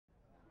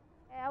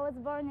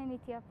was born in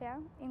Ethiopia,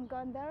 in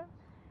Gondar,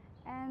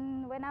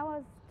 and when I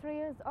was 3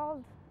 years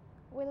old,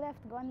 we left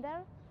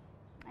Gondar,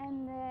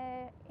 and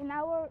in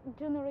our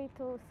journey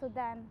to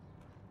Sudan.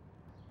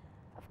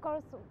 Of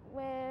course,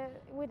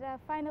 with a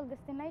final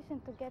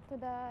destination to get to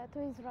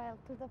Israel,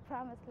 to the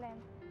Promised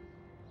Land.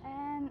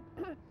 And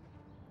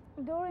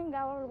during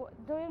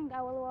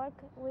our work,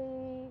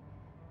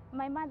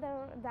 my mother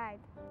died.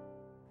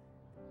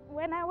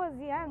 When I was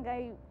young,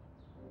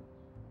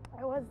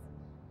 I was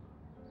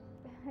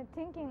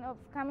thinking of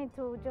coming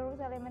to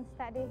Jerusalem and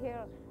study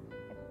here.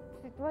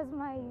 It was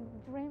my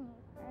dream,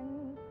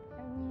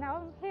 and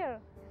now I'm here.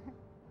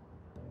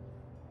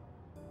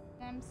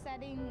 I'm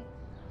studying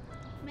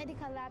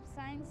medical lab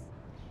science,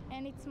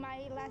 and it's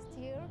my last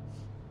year,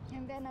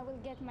 and then I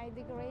will get my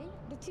degree.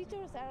 The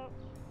teachers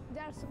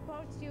they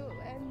support you,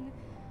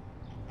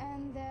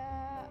 and the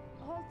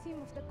whole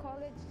team of the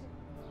college,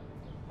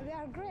 they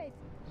are great.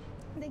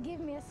 They give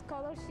me a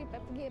scholarship,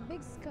 a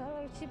big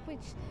scholarship,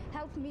 which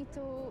helped me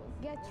to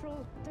get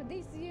through to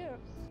this year.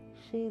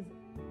 She's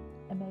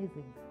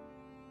amazing.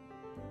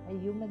 A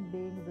human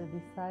being that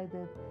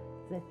decided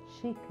that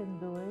she can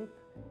do it,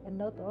 and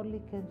not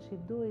only can she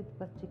do it,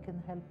 but she can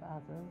help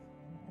others.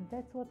 And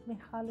that's what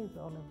Michal is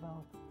all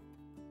about.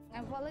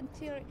 I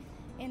volunteer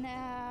in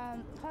a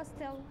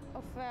hostel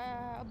of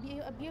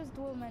abused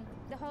women.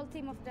 The whole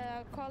team of the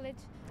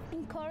college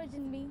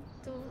encouraging me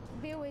to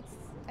be with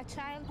a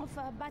child of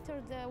a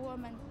battered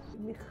woman.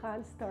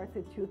 Michal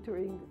started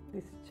tutoring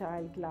this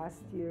child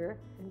last year,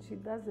 and she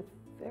does a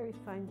very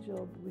fine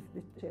job with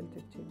the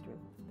sheltered children.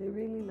 They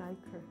really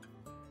like her.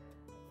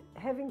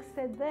 Having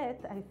said that,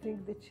 I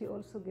think that she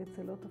also gets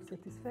a lot of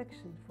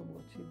satisfaction from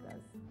what she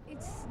does.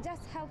 It's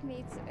just helped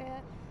me.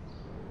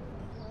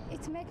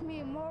 It's make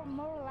me more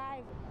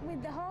alive.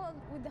 With the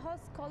whole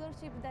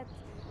scholarship that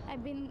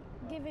I've been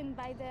given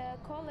by the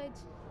college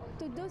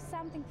to do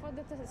something for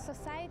the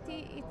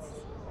society,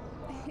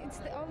 it's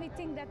the only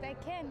thing that I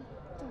can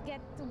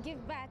to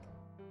give back.